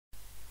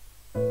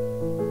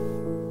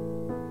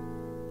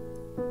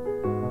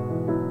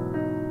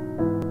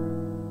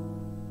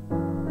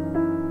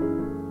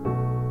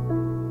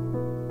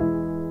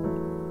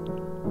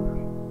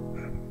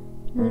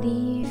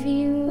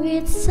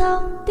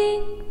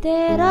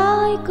that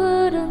I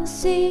couldn't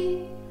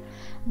see,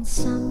 and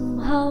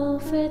somehow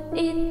felt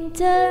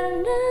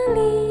internally.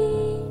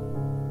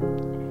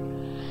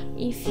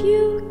 If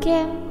you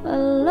came a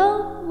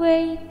long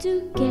way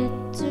to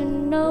get to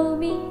know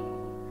me,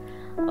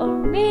 or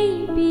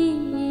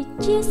maybe it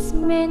just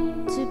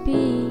meant to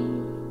be.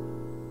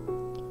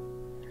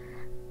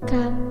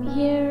 Come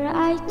here,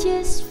 I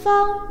just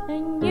found a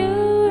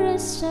new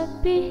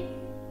recipe.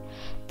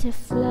 The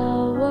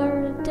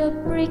flour, the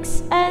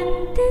bricks,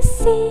 and the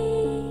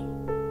sea.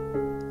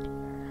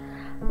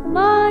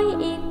 My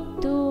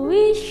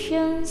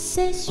intuition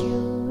says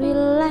you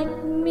will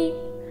like me,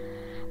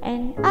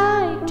 and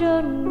I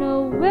don't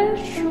know where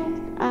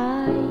should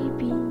I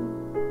be.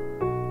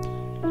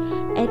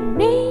 And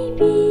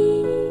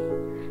maybe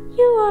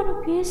you wanna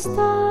be a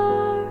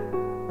star.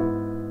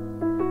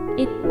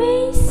 It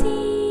may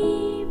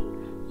seem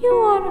you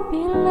wanna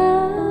be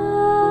loved.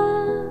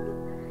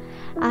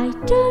 I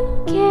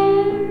don't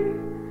care,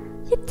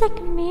 you're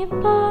taking me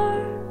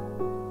apart,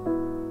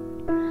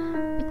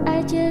 but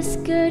I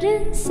just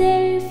couldn't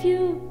save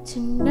you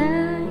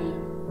tonight.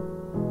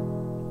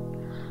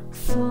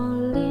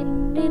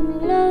 Falling in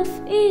love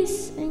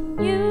is a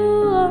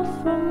new word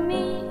for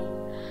me.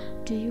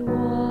 Do you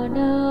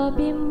wanna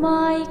be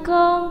my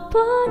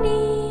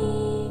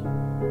company?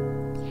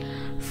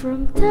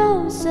 From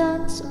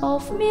thousands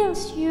of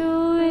miles you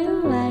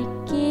will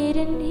like it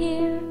in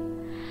here.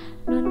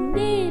 No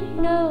need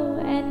no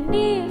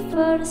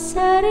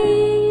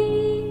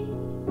anniversary.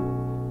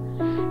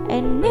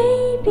 And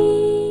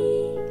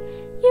maybe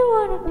you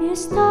wanna be a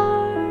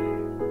star.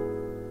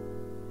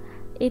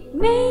 It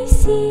may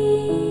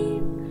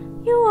seem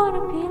you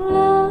wanna be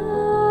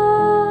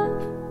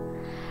loved.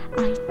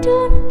 I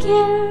don't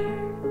care,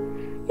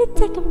 you're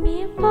taking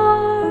me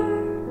apart,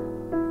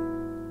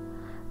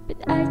 but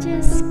I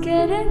just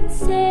couldn't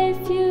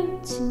save you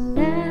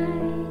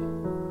tonight.